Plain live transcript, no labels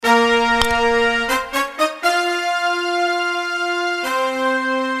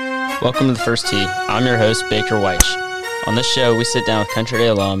Welcome to the First Tee. I'm your host, Baker Weich. On this show, we sit down with Country Day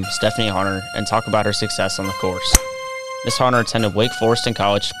alum Stephanie Harner and talk about her success on the course. Miss Harner attended Wake Forest in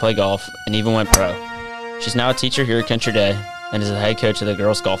college to play golf and even went pro. She's now a teacher here at Country Day and is the head coach of the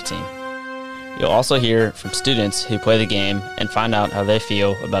girls' golf team. You'll also hear from students who play the game and find out how they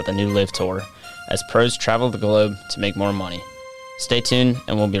feel about the new LIV Tour as pros travel the globe to make more money. Stay tuned,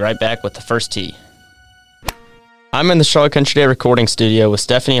 and we'll be right back with the First Tee. I'm in the Charlotte Country Day recording studio with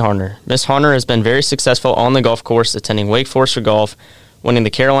Stephanie Harner. Miss Harner has been very successful on the golf course, attending Wake Forest for golf, winning the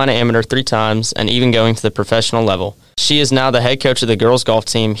Carolina Amateur 3 times, and even going to the professional level. She is now the head coach of the girls' golf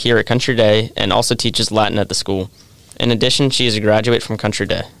team here at Country Day and also teaches Latin at the school. In addition, she is a graduate from Country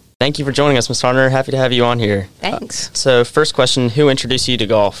Day. Thank you for joining us, Miss Harner. Happy to have you on here. Thanks. So first question, who introduced you to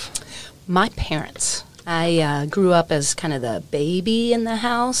golf? My parents. I grew up as kind of the baby in the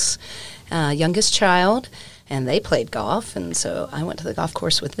house, youngest child, and they played golf, and so I went to the golf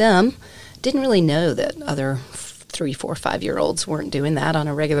course with them. Didn't really know that other 3, 4, 5-year-olds weren't doing that on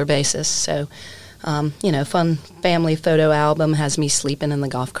a regular basis. So, fun family photo album has me sleeping in the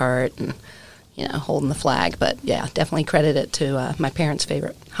golf cart and, holding the flag. But, yeah, definitely credit it to my parents'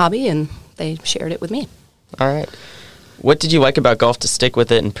 favorite hobby, and they shared it with me. All right. What did you like about golf to stick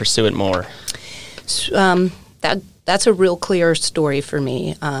with it and pursue it more? That's a real clear story for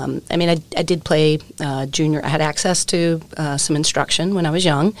me. I did play junior. I had access to some instruction when I was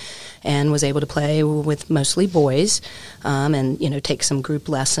young and was able to play with mostly boys and, take some group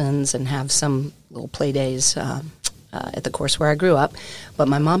lessons and have some little play days at the course where I grew up. But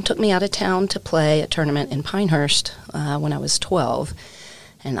my mom took me out of town to play a tournament in Pinehurst when I was 12.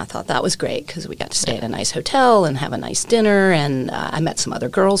 And I thought that was great because we got to stay at a nice hotel and have a nice dinner. And I met some other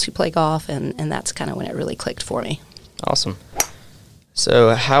girls who play golf, and that's kind of when it really clicked for me. Awesome.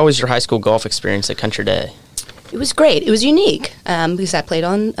 So how was your high school golf experience at Country Day? It was great. It was unique because I played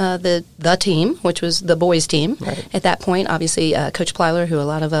on the team, which was the boys' team. Right. At that point, obviously, Coach Plyler, who a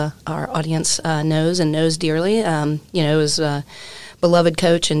lot of our audience knows and knows dearly, was a beloved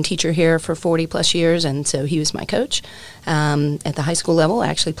coach and teacher here for 40-plus years, and so he was my coach. At the high school level, I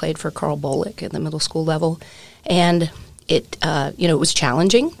actually played for Carl Bolick at the middle school level, and it was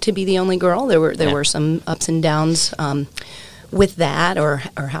challenging to be the only girl. There were some ups and downs with that, or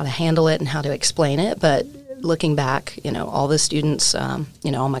how to handle it and how to explain it. But looking back, all the students, all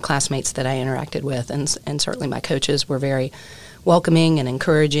my classmates that I interacted with, and certainly my coaches were very welcoming and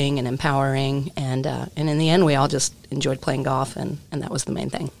encouraging and empowering. And in the end, we all just enjoyed playing golf, and that was the main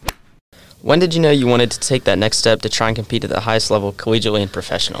thing. When did you know you wanted to take that next step to try and compete at the highest level collegiately and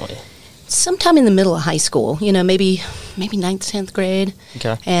professionally? Sometime in the middle of high school, maybe 9th, 10th grade.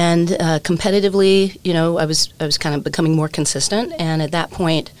 Okay. And competitively, I was kind of becoming more consistent. And at that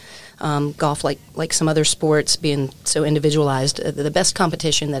point, golf, like some other sports, being so individualized, the best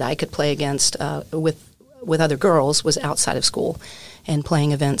competition that I could play against with other girls was outside of school and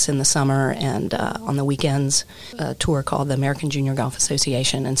playing events in the summer and on the weekends, a tour called the American Junior Golf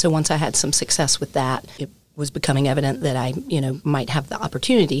Association. And so once I had some success with that, it was becoming evident that I, might have the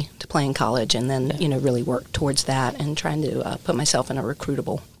opportunity to play in college and then, really work towards that and trying to put myself in a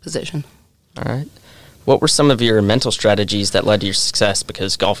recruitable position. All right. What were some of your mental strategies that led to your success?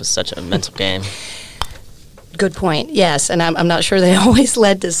 Because golf is such a mental game. Good point. Yes, and I'm not sure they always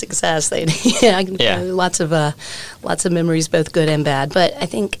led to success. Lots of memories, both good and bad. But I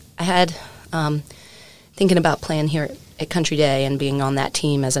think I had thinking about playing here at Country Day and being on that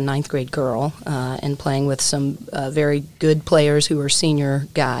team as a 9th grade girl and playing with some very good players who were senior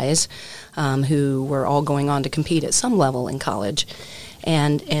guys who were all going on to compete at some level in college,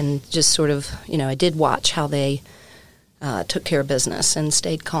 and just sort of I did watch how they took care of business and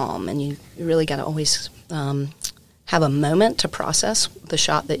stayed calm, and you really got to always have a moment to process the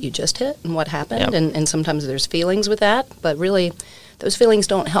shot that you just hit and what happened. Yep. And sometimes there's feelings with that, but really those feelings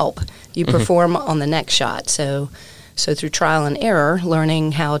don't help you perform on the next shot. So through trial and error,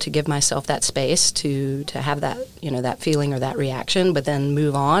 learning how to give myself that space to have that, that feeling or that reaction, but then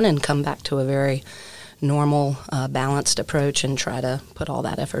move on and come back to a very normal, balanced approach and try to put all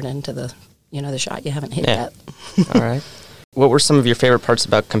that effort into the shot you haven't hit yet. All right. What were some of your favorite parts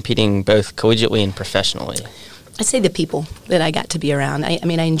about competing both collegiately and professionally? I'd say the people that I got to be around. I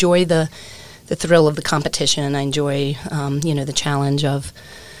enjoy the thrill of the competition. I enjoy, the challenge of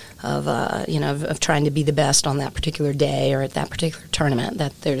of trying to be the best on that particular day or at that particular tournament.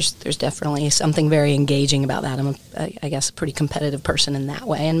 That there's definitely something very engaging about that. I'm, I guess, a pretty competitive person in that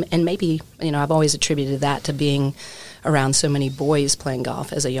way, and maybe I've always attributed that to being around so many boys playing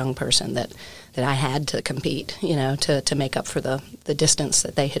golf as a young person that I had to compete, to make up for the distance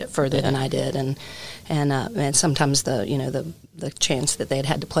that they hit it further than I did, and sometimes the chance that they'd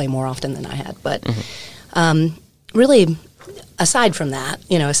had to play more often than I had, but really. Aside from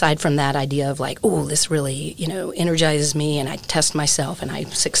that idea of like, oh, this really, energizes me and I test myself and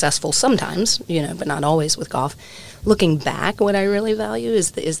I'm successful sometimes, but not always with golf. Looking back, what I really value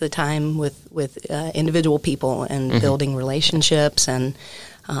is the time with individual people and building relationships and,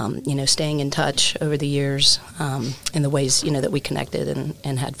 staying in touch over the years in the ways, that we connected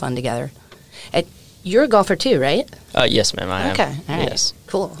and had fun together. You're a golfer too, right? Yes, ma'am, I am. Okay, all right. Yes.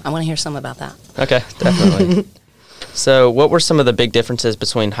 Cool. I want to hear some about that. Okay, definitely. So what were some of the big differences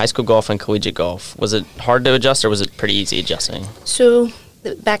between high school golf and collegiate golf? Was it hard to adjust or was it pretty easy adjusting? So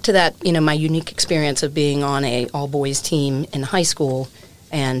back to that, my unique experience of being on a all-boys team in high school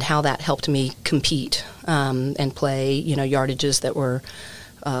and how that helped me compete and play, yardages that were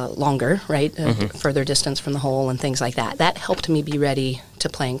longer, right, further distance from the hole and things like that. That helped me be ready to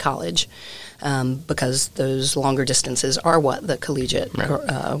play in college. Because those longer distances are what the collegiate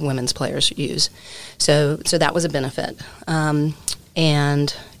women's players use, so that was a benefit, and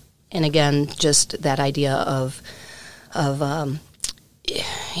again, just that idea of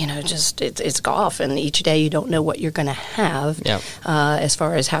just it's golf, and each day you don't know what you're going to have, as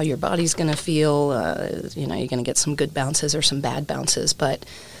far as how your body's going to feel. You're going to get some good bounces or some bad bounces, but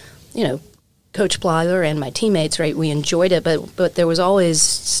Coach Blyler and my teammates, right, we enjoyed it, but there was always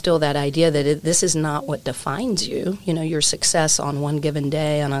still that idea that this is not what defines you. Your success on one given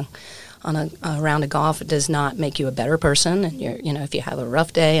day on a round of golf does not make you a better person. And if you have a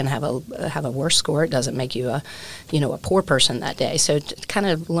rough day and have a worse score, it doesn't make you a poor person that day. So kind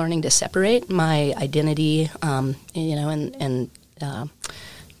of learning to separate my identity, and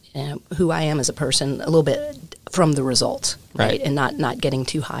who I am as a person a little bit from the results, right? And not getting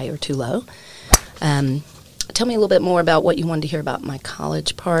too high or too low. Tell me a little bit more about what you wanted to hear about my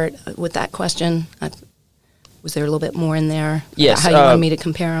college part with that question. Was there a little bit more in there? Yes. How you wanted me to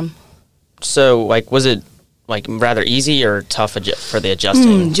compare them? So, was it rather easy or tough for the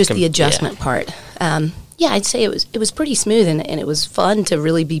adjusting? Just the adjustment part. I'd say it was pretty smooth, and it was fun to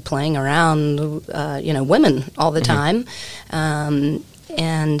really be playing around, women all the time.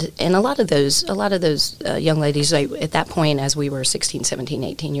 And a lot of those young ladies, at that point, as we were 16, 17,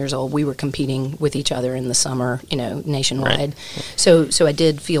 18 years old, we were competing with each other in the summer, nationwide. Right. So I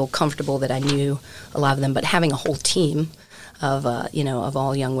did feel comfortable that I knew a lot of them. But having a whole team of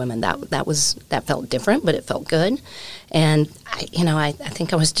all young women, that felt different, but it felt good. And I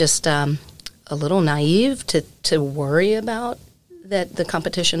think I was just a little naive to worry about that the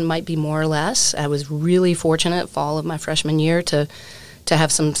competition might be more or less. I was really fortunate fall of my freshman year to have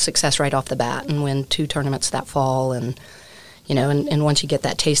some success right off the bat and win 2 tournaments that fall, and once you get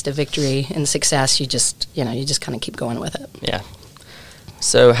that taste of victory and success, you just kind of keep going with it. Yeah.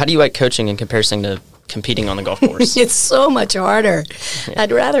 So how do you like coaching in comparison to competing on the golf course? It's so much harder. Yeah.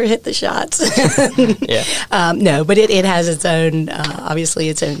 I'd rather hit the shots. No, but it has its own, obviously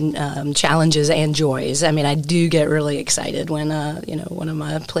its own challenges and joys. I mean, I do get really excited when, one of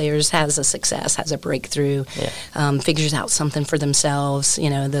my players has a success, has a breakthrough, figures out something for themselves,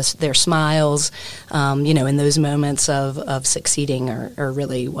 their smiles, in those moments of succeeding are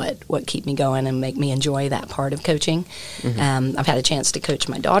really what keep me going and make me enjoy that part of coaching. Mm-hmm. I've had a chance to coach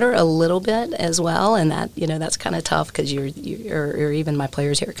my daughter a little bit as well, and that that's kind of tough because you're even my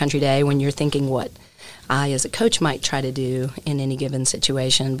players here at Country Day, when you're thinking what I as a coach might try to do in any given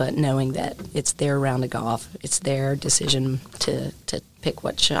situation, but knowing that it's their round of golf, it's their decision to pick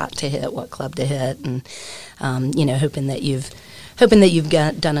what shot to hit, what club to hit, and hoping that you've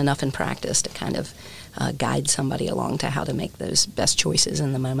done enough in practice to kind of guide somebody along to how to make those best choices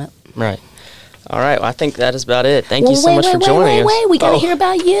in the moment. Right. All right. Well, I think that is about it. Thank you so much for joining us. Wait. We got to hear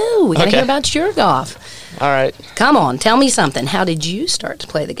about you. We got to hear about your golf. All right. Come on. Tell me something. How did you start to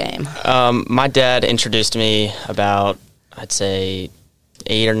play the game? My dad introduced me about, I'd say,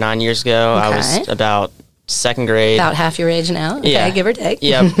 8 or 9 years ago. Okay. I was about second grade. About half your age now? Okay, yeah. Give or take.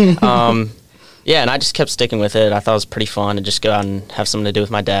 Yep. And I just kept sticking with it. I thought it was pretty fun to just go out and have something to do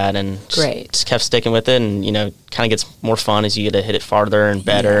with my dad, and just kept sticking with it. And, kind of gets more fun as you get to hit it farther and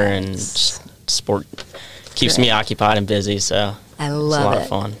better, and just sport keeps me occupied and busy, so I love it. It's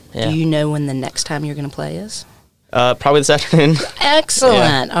a lot of fun. Yeah. Do you know when the next time you're going to play is? Probably this afternoon.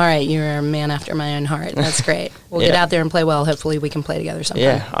 Excellent. Yeah. All right, you're a man after my own heart. That's great. We'll get out there and play well. Hopefully we can play together sometime.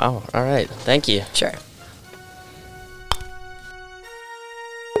 Yeah. Oh, all right. Thank you. Sure.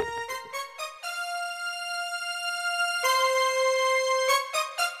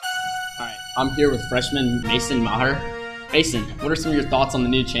 All right. I'm here with freshman Mason Maher. Mason, what are some of your thoughts on the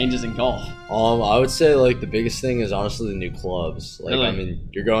new changes in golf? I would say the biggest thing is honestly the new clubs. Really? I mean,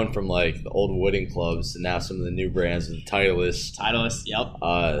 you're going from the old wooden clubs to now some of the new brands, the Titleist. Titleist, yep.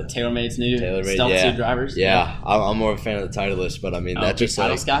 TaylorMade's new Stealth 2 drivers. Yeah, I'm more of a fan of the Titleist, but I mean that just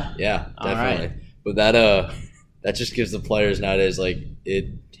Titleist guy. Yeah, definitely. Right. But that just gives the players nowadays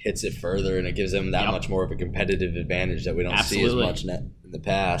it hits it further and it gives them that much more of a competitive advantage that we don't see as much in the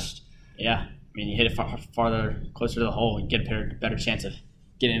past. Yeah. I mean, you hit it farther, closer to the hole, and get a better chance of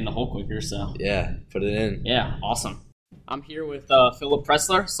getting in the hole quicker. So yeah, put it in. Yeah, awesome. I'm here with Philip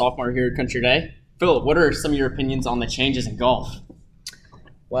Pressler, sophomore here at Country Day. Philip, what are some of your opinions on the changes in golf?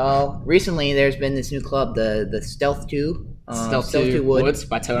 Well, recently there's been this new club, the Stealth 2. Stealth 2 Woods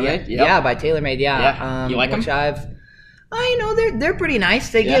by TaylorMade? Yeah, by TaylorMade, yeah. You like them? They're pretty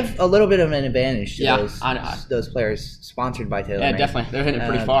nice. They give a little bit of an advantage to those players sponsored by TaylorMade. Yeah, definitely. They're hitting it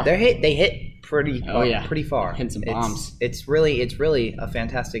pretty far. They hit pretty far. Hitting some bombs. It's really a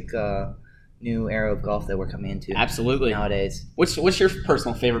fantastic new era of golf that we're coming into. Absolutely. Nowadays. What's your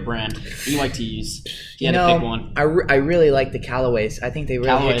personal favorite brand you like to use? If you had to pick one. I really like the Callaways. I think they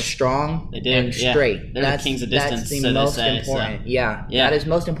really hit strong and straight. They're the kings of distance. That's the most important. So. Yeah, that is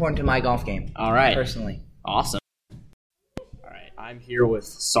most important to my golf game. All right. Personally. Awesome. I'm here with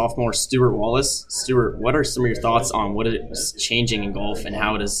sophomore Stuart Wallace. Stuart, what are some of your thoughts on what is changing in golf and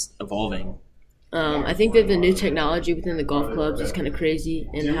how it is evolving? I think that the new technology within the golf clubs is kind of crazy,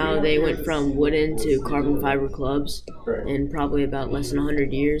 and how they went from wooden to carbon fiber clubs in probably about less than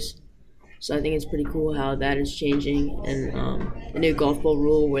 100 years. So I think it's pretty cool how that is changing, and the new golf ball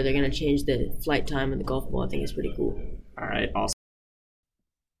rule where they're going to change the flight time of the golf ball, I think is pretty cool. All right, awesome.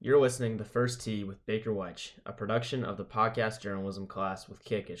 You're listening to First Tee with Baker Weich, a production of the podcast journalism class with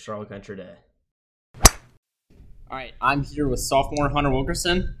Kick at Charlotte Country Day. All right, I'm here with sophomore Hunter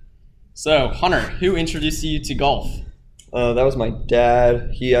Wilkerson. So, Hunter, who introduced you to golf? That was my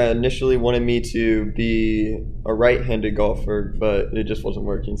dad. He initially wanted me to be a right-handed golfer, but it just wasn't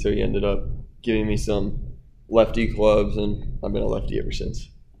working, so he ended up giving me some lefty clubs, and I've been a lefty ever since.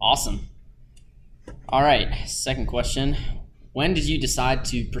 Awesome. All right, second question. When did you decide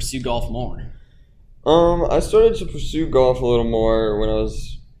to pursue golf more? I started to pursue golf a little more when I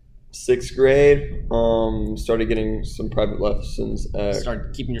was 6th grade. Started getting some private lessons.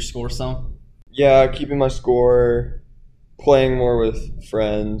 Started keeping your score some? Yeah, keeping my score, playing more with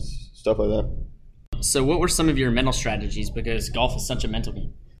friends, stuff like that. So what were some of your mental strategies? Because golf is such a mental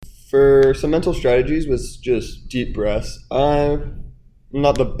game. For some mental strategies was just deep breaths. I'm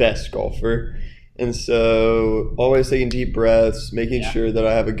not the best golfer. And so always taking deep breaths, making sure that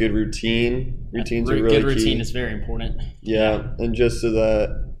I have a good routine. Routines are really key. Good routine is very important. Yeah, and just so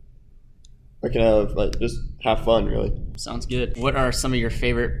that I can just have fun, really. Sounds good. What are some of your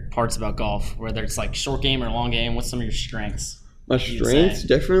favorite parts about golf? Whether it's short game or long game, what's some of your strengths? My strengths,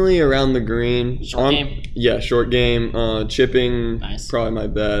 definitely around the green. Short game? Yeah, short game. Chipping, nice. Probably my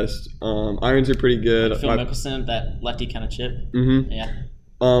best. Irons are pretty good. Phil Mickelson, that lefty kind of chip? Mm-hmm. Yeah.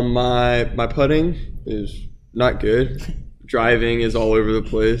 My putting is not good. Driving is all over the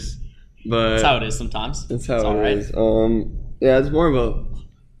place, but that's how it is sometimes. That's how it is. Yeah, it's more of a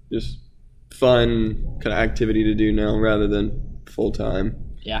just fun kind of activity to do now rather than full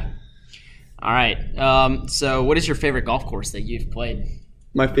time. Yeah. All right. So, what is your favorite golf course that you've played?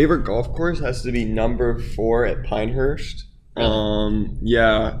 My favorite golf course has to be number 4 at Pinehurst. Really?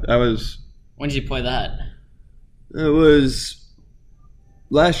 Yeah, that was. When did you play that? It was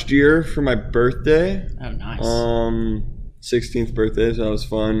last year for my birthday. Oh, nice. 16th birthday, so that was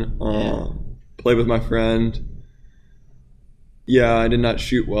fun. Played with my friend. Yeah, I did not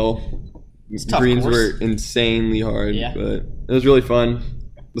shoot well. Greens were insanely hard, but it was really fun.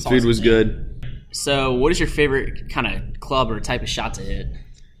 The food was good. So, what is your favorite kind of club or type of shot to hit?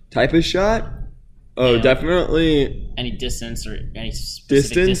 Type of shot? Oh, definitely. Any distance or any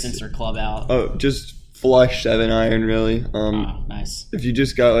specific distance or club out? Oh, just flush 7-iron, really. Nice. If you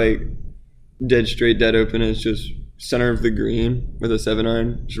just got dead straight, dead open, it's just center of the green with a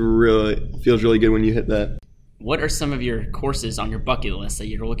 7-iron. It feels really good when you hit that. What are some of your courses on your bucket list that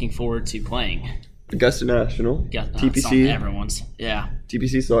you're looking forward to playing? Augusta National, TPC, everyone's. Yeah.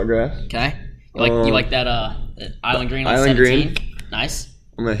 TPC Saltgrass. Okay. You like that Island Green on Island 17? Green. Nice.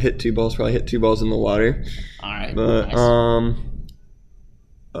 I'm gonna hit 2 balls. Probably hit 2 balls in the water. All right. But nice.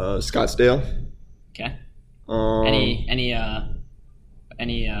 Scottsdale. Okay.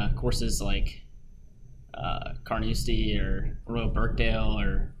 Any courses like Carnoustie or Royal Birkdale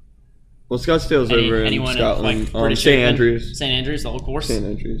or? Well, Scottsdale's over in Scotland. Like St. Andrews. St. Andrews, the whole course. St.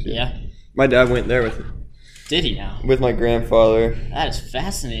 Andrews. Yeah. My dad went there with. Did he now? With my grandfather. That is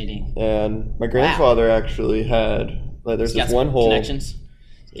fascinating. And my grandfather actually had there's this one hole. Connections.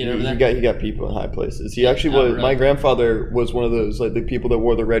 Get over there. He got people in high places. He actually was. Really? My grandfather was one of those the people that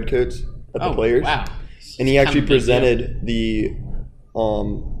wore the red coats at the players. Wow. And he actually presented the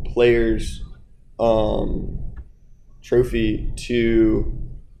players trophy to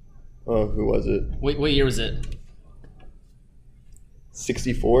who was it? What year was it?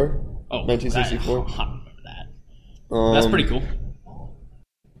 64. Oh, 1964. I remember that. That's pretty cool.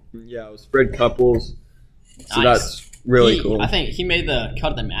 Yeah, it was Fred Couples. So nice. That's really cool. I think he made the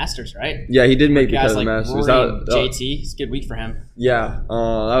cut of the Masters, right? Yeah, he did make the cut of the Masters. JT, it's a good week for him. Yeah,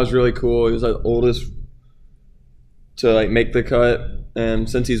 that was really cool. He was the oldest to make the cut, and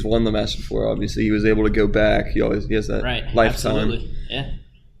since he's won the Masters before, obviously he was able to go back. He has that lifetime. Absolutely. Yeah.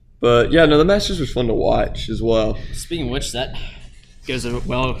 But yeah, no, the Masters was fun to watch as well. Speaking of which, that goes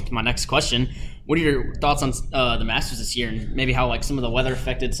well to my next question. What are your thoughts on the Masters this year, and maybe how some of the weather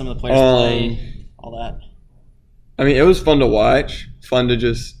affected some of the players' play, all that? I mean, it was fun to watch. Fun to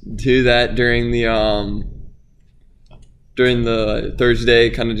just do that during the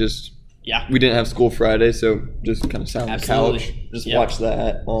Thursday, kind of just. Yeah. We didn't have school Friday, so just kind of sat on the couch, just watch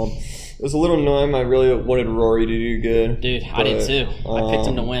that. It was a little annoying. I really wanted Rory to do good. Dude, I did too. I picked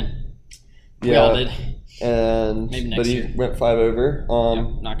him to win. We all did. Maybe next year. He went 5 over.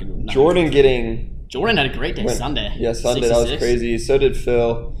 Not good. Jordan had a great day Sunday. Yeah, Sunday. 66. That was crazy. So did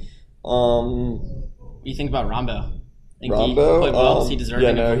Phil. What do you think about Rombo? Think Rombo? He played well? Does he deserve it?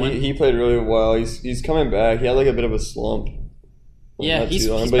 Yeah, no, he played really well. He's coming back. He had a bit of a slump. Yeah, he's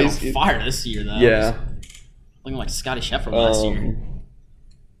been on fire this year, though. Yeah. Looking like Scotty Scheffler last year.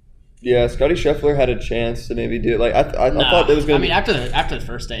 Yeah, Scotty Scheffler had a chance to maybe do it. I thought it was going to be... after the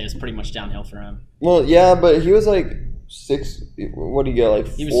first day, it was pretty much downhill for him. Well, yeah, but he was 6... What do you get,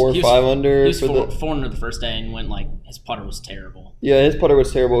 4 or 5 under? He was 4 under the first day and went, his putter was terrible. Yeah, his putter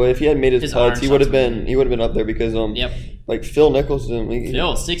was terrible. If he had made his putts, he would have been up there because... Yep. Phil Nicholson...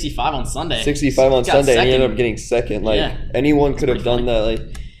 Phil, 65 on Sunday. 65 on Sunday, and he ended up getting second. Anyone could have done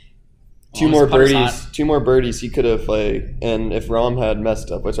that. Two more birdies he could have, and if Rom had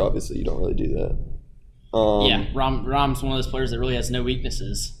messed up, which obviously you don't really do that. Rom's one of those players that really has no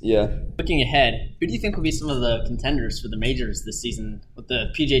weaknesses. Yeah. Looking ahead, who do you think will be some of the contenders for the majors this season, with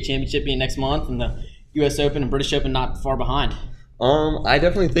the PGA Championship being next month and the U.S. Open and British Open not far behind? I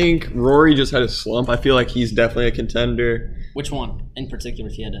definitely think Rory just had a slump. I feel like he's definitely a contender. Which one in particular,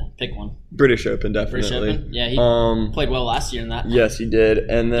 if you had to pick one? British Open, definitely. British Open? Yeah, he played well last year in that. Yes, he did.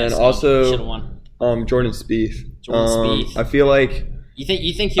 And then also should have won. Jordan Spieth. Spieth. I feel like... You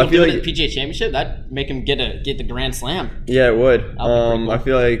think he'll do it at the PGA Championship? That'd make him get the Grand Slam. Yeah, it would. Cool. I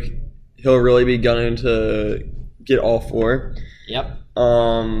feel like he'll really be gunning to get all 4. Yep.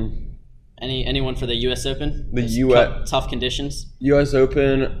 Anyone for the U.S. Open? The U.S. Tough conditions. U.S.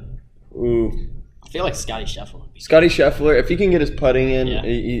 Open. Ooh. I feel like Scotty Scheffler would be. Scotty Scheffler, if he can get his putting in,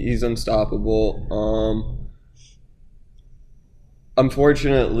 he's unstoppable.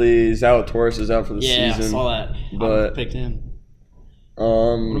 Unfortunately, Zalatoris is out for the season. Yeah, I saw that. I picked him.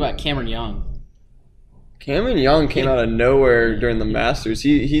 What about Cameron Young? Cameron Young came out of nowhere during the Masters.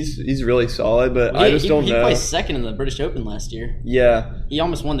 He's really solid, but I just don't know. He placed second in the British Open last year. Yeah. He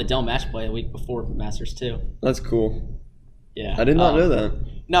almost won the Dell Match Play a week before Masters too. That's cool. Yeah. I did not know that.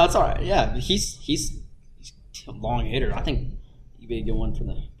 No, it's all right. Yeah, he's a long hitter. I think he'd be a good one for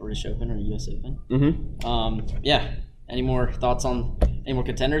the British Open or US Open. Mm-hmm. Yeah. Any more thoughts on any more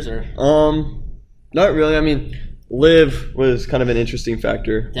contenders or? Not really. I mean, Liv was kind of an interesting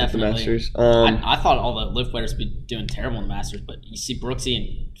factor at the Masters. I thought all the Liv players would be doing terrible in the Masters, but you see Brooksy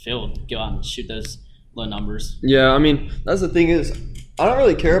and Phil go out and shoot those low numbers. Yeah, I mean, that's the thing is, I don't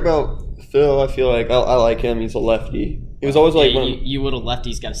really care about Phil. I feel like I like him. He's a lefty. He was always you little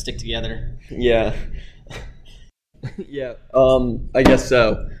lefties got to stick together. Yeah. Yeah. I guess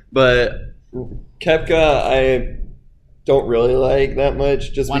so. But Koepka, I don't really like that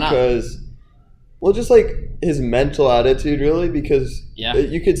much, just because. Well, just his mental attitude, really, because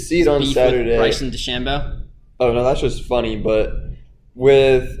you could see it on Saturday. With Bryson DeChambeau? Oh, no, that's just funny, but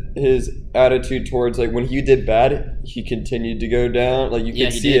with his attitude towards, when he did bad, he continued to go down. You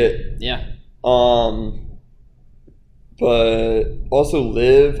could see it. Yeah. But also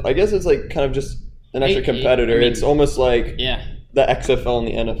Liv, I guess it's kind of just an extra competitor. It's almost like the XFL and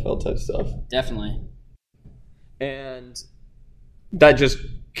the NFL type stuff. Definitely. And that just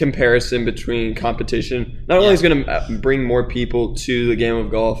comparison between competition. Not only is going to bring more people to the game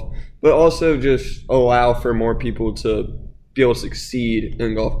of golf, but also just allow for more people to be able to succeed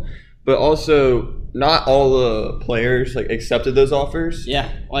in golf. But also, not all the players accepted those offers. Yeah,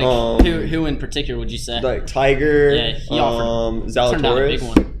 who in particular would you say? Like Tiger, yeah, he offered. Zalatoris. Turned out a big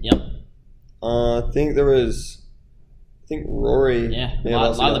one. Yep. I think Rory. Yeah, a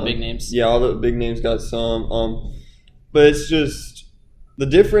lot of the big names. Yeah, all the big names got some. But it's just the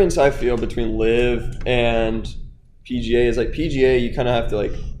difference I feel between LIV and PGA is PGA you kind of have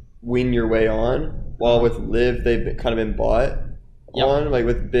to win your way on, while with LIV they've kind of been bought on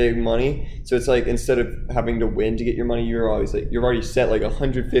with big money. So it's instead of having to win to get your money, you're always you've already set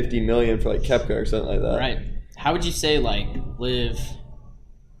 $150 million for Koepka or something like that. Right. How would you say LIV?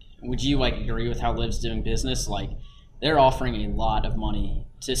 Would you agree with how LIV's doing business? They're offering a lot of money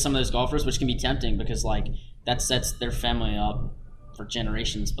to some of those golfers, which can be tempting because that sets their family up for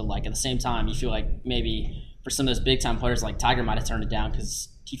generations. But at the same time, you feel maybe for some of those big time players, Tiger might have turned it down because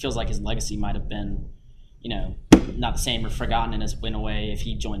he feels his legacy might have been, not the same or forgotten in his win away if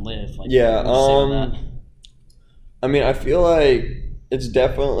he joined LIV. I mean, I feel it's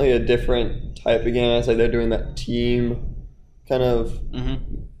definitely a different type of game. It's they're doing that team kind of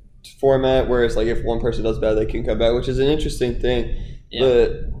format where it's if one person does bad, they can come back, which is an interesting thing. Yeah.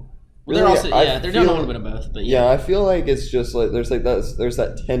 But they're also they're doing a little bit of both. But I feel it's just there's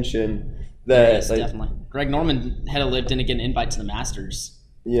that tension that yes, definitely. Greg Norman, head of LIV, didn't get an invite to the Masters.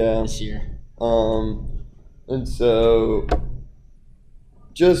 This year. And so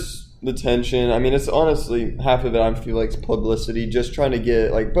just the tension. I mean, it's honestly half of it. I feel it's publicity. Just trying to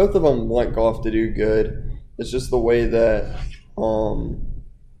get both of them want golf to do good. It's just the way that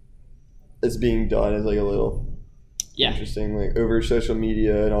it's being done is a little interesting, over social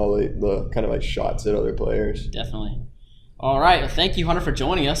media and all the kind of shots at other players. Definitely. All right. Well, thank you, Hunter, for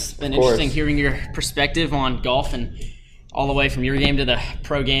joining us. It's been interesting hearing your perspective on golf and all the way from your game to the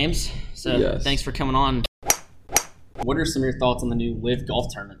pro games. So Thanks for coming on. What are some of your thoughts on the new LIV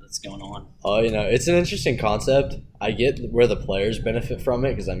golf tournament that's going on? Oh, it's an interesting concept. I get where the players benefit from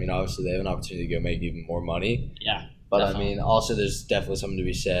it because, obviously they have an opportunity to go make even more money. Yeah. But, definitely. Also there's definitely something to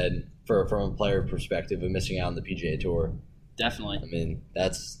be said from a player perspective of missing out on the PGA Tour. Definitely.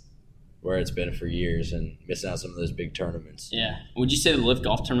 That's where it's been for years and missing out on some of those big tournaments. Yeah. Would you say the LIV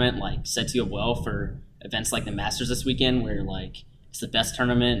golf tournament, sets you up well for events like the Masters this weekend where, it's the best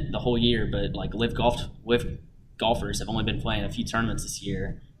tournament the whole year, but, LIV golfers have only been playing a few tournaments this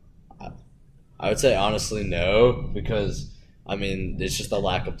year? I would say honestly no, because it's just a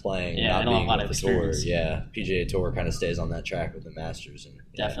lack of playing. Yeah, not I don't have being a lot of with the tour. experience. Yeah, PGA Tour kind of stays on that track with the Masters.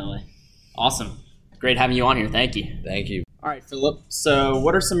 Definitely. Awesome. Great having you on here. Thank you. Thank you. All right, Philip. So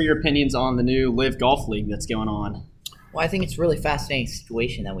what are some of your opinions on the new LIV Golf League that's going on? Well, I think it's a really fascinating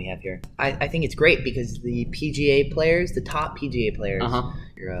situation that we have here. I think it's great because the PGA players, the top PGA players,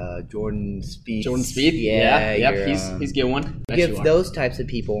 your Jordan Spieth. He's a good one. Give those types of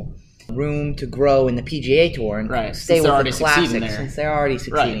people room to grow in the PGA Tour and stay with the classics since they're already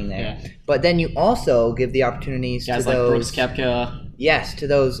succeeding there. Yeah. But then you also give the opportunities guys to those Brooks Koepka. Yes, to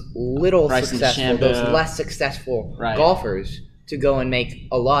those little Bryson successful, DeChambeau. those less successful golfers to go and make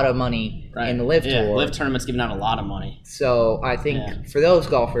a lot of money in the LIV Tour. LIV tournament's giving out a lot of money. So I think for those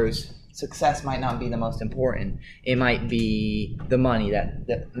golfers, success might not be the most important. It might be the money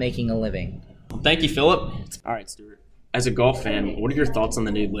that making a living. Well, thank you, Philip. All right, Stuart. As a golf fan, what are your thoughts on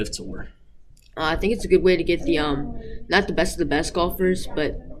the new LIV Tour? I think it's a good way to get the not the best of the best golfers,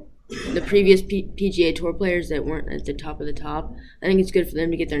 but the previous PGA Tour players that weren't at the top of the top. I think it's good for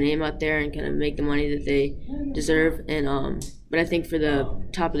them to get their name out there and kind of make the money that they deserve. And but I think for the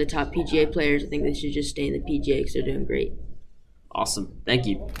top of the top PGA players, I think they should just stay in the PGA because they're doing great. Awesome. Thank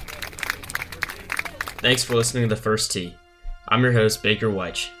you. Thanks for listening to The First Tee. I'm your host, Baker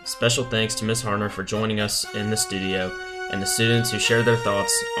Weich. Special thanks to Ms. Harner for joining us in the studio and the students who shared their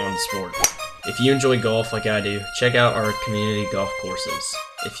thoughts on the sport. If you enjoy golf like I do, check out our community golf courses.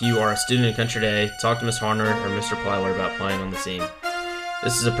 If you are a student in Country Day, talk to Ms. Harner or Mr. Plyler about playing on the team.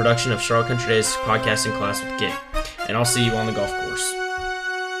 This is a production of Charlotte Country Day's podcasting class with Kit, and I'll see you on the golf course.